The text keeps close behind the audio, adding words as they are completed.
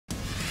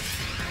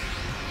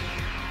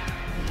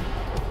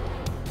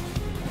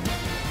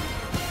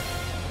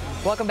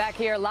Welcome back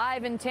here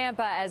live in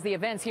Tampa as the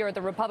events here at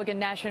the Republican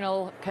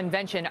National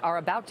Convention are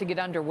about to get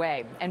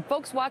underway. And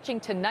folks watching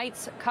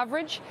tonight's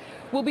coverage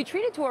will be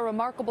treated to a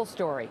remarkable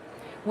story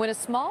when a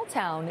small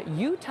town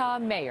Utah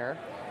mayor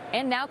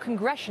and now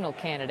congressional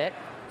candidate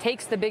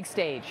takes the big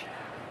stage.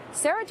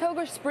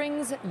 Saratoga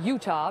Springs,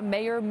 Utah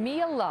Mayor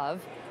Mia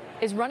Love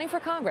is running for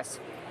Congress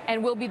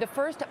and will be the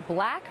first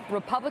black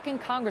Republican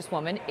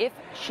congresswoman if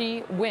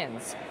she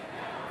wins.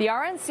 The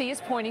RNC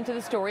is pointing to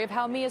the story of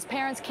how Mia's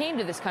parents came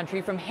to this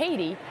country from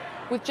Haiti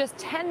with just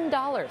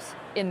 $10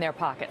 in their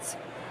pockets.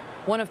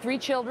 One of 3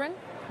 children,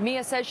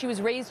 Mia says she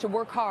was raised to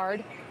work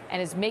hard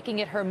and is making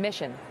it her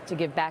mission to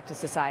give back to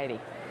society.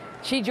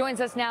 She joins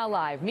us now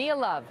live. Mia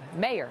Love,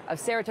 mayor of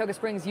Saratoga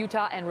Springs,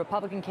 Utah, and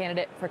Republican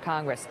candidate for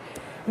Congress.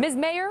 Ms.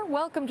 Mayor,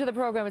 welcome to the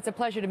program. It's a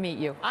pleasure to meet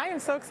you. I am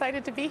so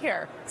excited to be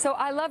here. So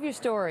I love your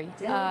story.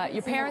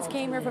 Your parents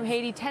came here from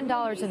Haiti,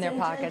 $10 in their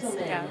pockets.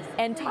 Yeah.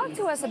 And talk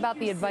to us about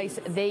the advice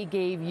they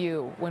gave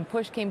you when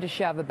push came to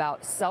shove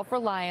about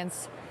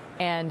self-reliance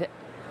and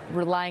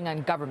relying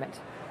on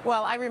government.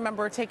 Well, I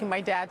remember taking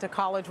my dad to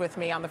college with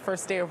me on the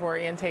first day of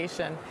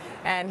orientation,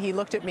 and he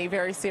looked at me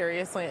very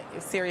seriously,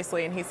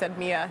 and he said,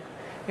 Mia,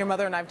 your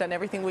mother and I have done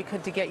everything we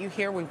could to get you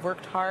here. We've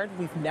worked hard.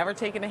 We've never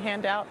taken a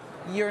handout.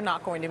 You're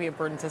not going to be a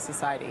burden to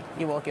society.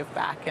 You will give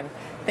back. And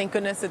thank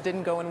goodness it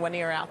didn't go in one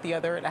ear out the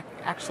other. It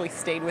actually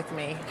stayed with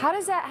me. How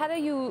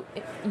do you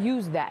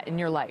use that in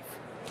your life?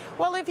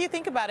 Well, if you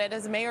think about it,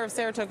 as mayor of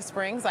Saratoga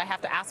Springs, I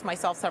have to ask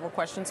myself several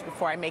questions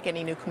before I make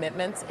any new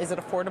commitments. Is it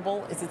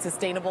affordable? Is it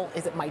sustainable?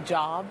 Is it my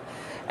job?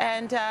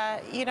 And,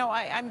 you know,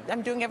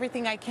 I'm doing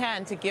everything I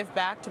can to give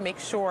back, to make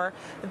sure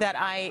that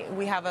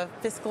we have a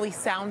fiscally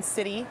sound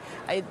city.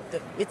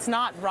 It's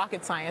not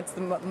rocket science.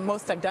 The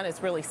most I've done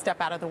is really step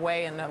out of the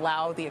way and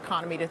allow the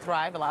economy to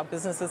thrive, allow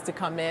businesses to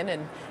come in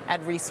and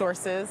add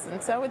resources.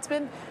 And so it's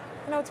been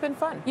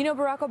fun. You know,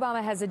 Barack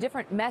Obama has a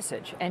different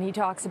message, and he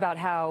talks about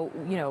how,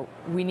 you know,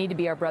 we need to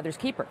be our brother's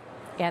keeper,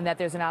 and that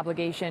there's an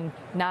obligation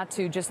not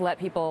to just let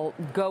people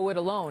go it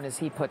alone, as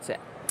he puts it.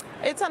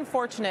 It's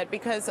unfortunate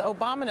because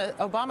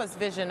Obama's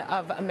vision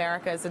of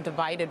America is a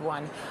divided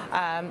one.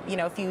 You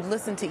know, if you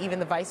listen to even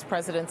the vice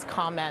president's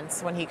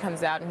comments when he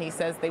comes out and he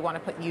says they want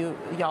to put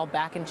y'all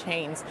back in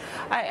chains,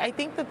 I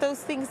think that those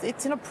things,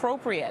 it's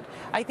inappropriate.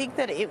 I think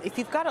that if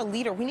you've got a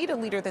leader, we need a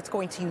leader that's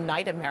going to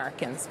unite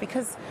Americans,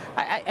 because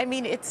I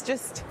mean, it's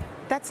just,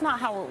 that's not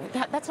how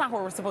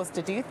we're supposed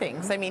to do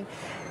things. I mean,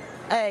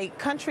 a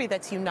country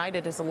that's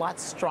united is a lot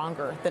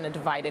stronger than a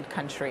divided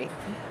country.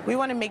 We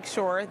want to make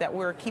sure that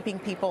we're keeping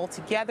people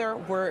together.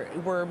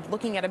 We're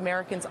looking at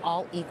Americans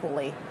all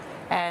equally.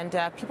 And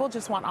people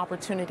just want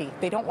opportunity.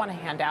 They don't want a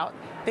handout.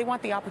 They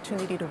want the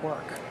opportunity to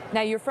work. Now,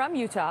 you're from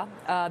Utah.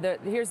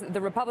 Here's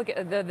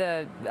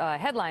the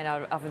headline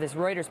out of this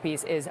Reuters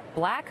piece is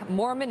Black,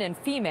 Mormon, and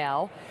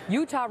Female,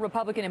 Utah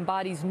Republican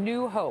Embodies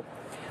New Hope.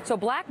 So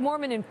Black,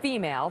 Mormon, and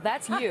Female,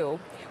 that's you.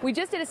 We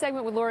just did a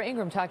segment with Laura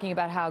Ingraham talking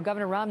about how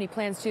Governor Romney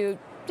plans to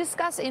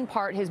discuss in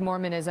part his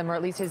Mormonism, or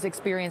at least his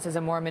experience as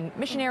a Mormon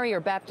missionary or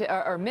Baptist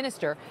or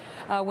minister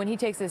when he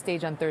takes the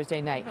stage on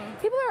Thursday night.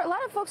 A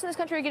lot of folks in this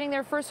country are getting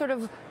their first sort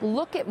of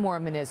look at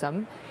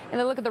Mormonism, and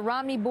they look at the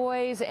Romney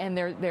boys, and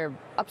they're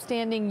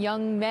upstanding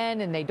young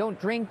men, and they don't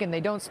drink and they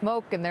don't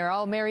smoke, and they're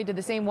all married to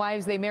the same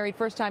wives they married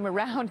first time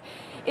around.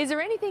 Is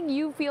there anything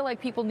you feel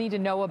like people need to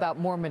know about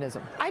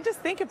Mormonism? I just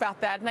think about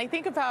that, and I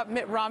think about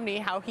Mitt Romney,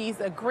 how he's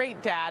a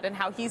great dad, and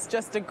how he's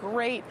just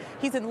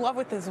he's in love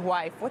with his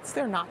wife. What's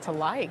there not to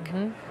like?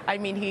 I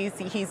mean,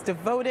 he's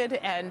devoted,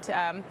 and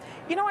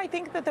you know, I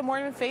think that the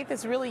Mormon faith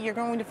is really, you're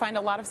going to find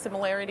a lot of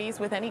similarities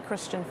with any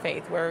Christian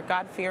faith. We're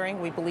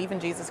God-fearing, we believe in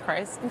Jesus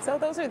Christ, and so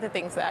those are the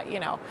things that, you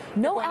know.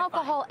 No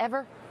alcohol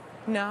ever?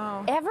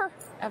 No. Ever?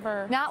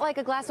 Ever. Not like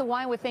a glass of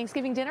wine with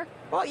Thanksgiving dinner?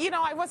 Well, you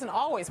know, I wasn't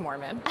always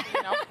Mormon.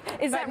 You know.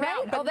 Is that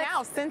right? But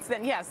now, since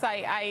then, yes,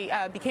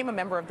 I became a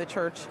member of the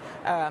church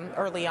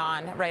early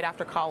on, right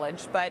after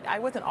college, but I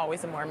wasn't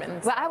always a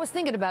Mormon. So. Well, I was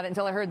thinking about it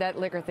until I heard that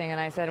liquor thing,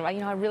 and I said, well, you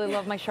know, I really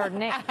love my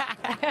Chardonnay.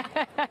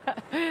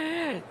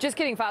 Just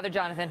kidding, Father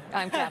Jonathan.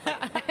 I'm Catholic.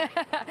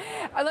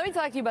 Let me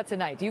talk to you about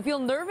tonight. Do you feel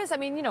nervous? I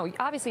mean, you know,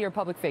 obviously you're a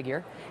public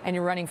figure, and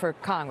you're running for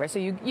Congress, so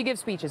you give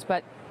speeches,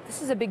 but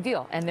this is a big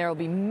deal, and there will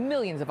be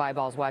millions of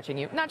eyeballs watching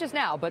you, not just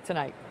now, but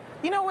tonight.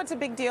 You know what's a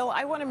big deal?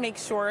 I want to make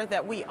sure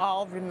that we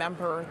all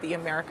remember the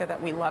America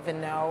that we love and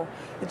know.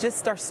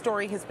 Just our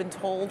story has been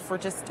told for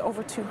just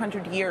over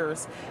 200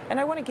 years, and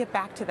I want to get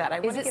back to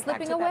that. Is it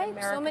slipping away?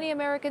 So many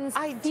Americans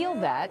feel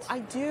that. I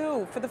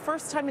do. For the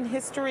first time in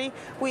history,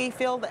 we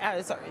feel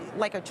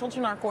like our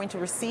children aren't going to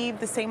receive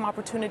the same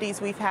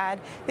opportunities we've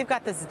had. They've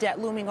got this debt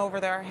looming over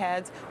their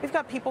heads. We've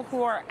got people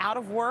who are out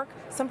of work,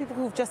 some people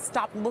who've just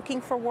stopped looking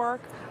for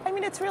work. I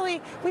mean, it's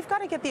really, we've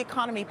got to get the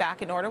economy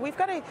back in order. We've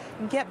got to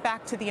get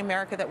back to the America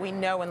that we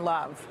know and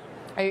love.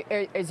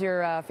 Is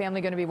your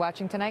family going to be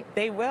watching tonight?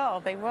 They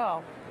will. They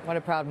will. What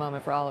a proud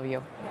moment for all of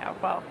you. Yeah,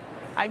 well,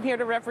 I'm here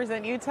to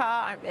represent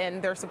Utah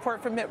and their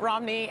support for Mitt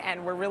Romney,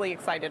 and we're really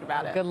excited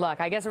about it. Good luck.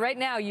 I guess right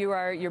now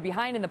you're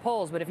behind in the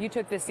polls, but if you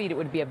took this seat, it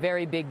would be a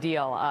very big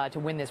deal to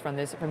win this from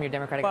your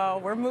Democratic. Well,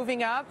 we're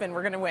moving up, and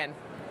we're going to win.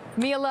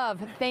 Mia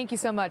Love, thank you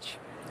so much.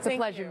 It's a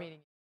pleasure meeting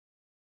you.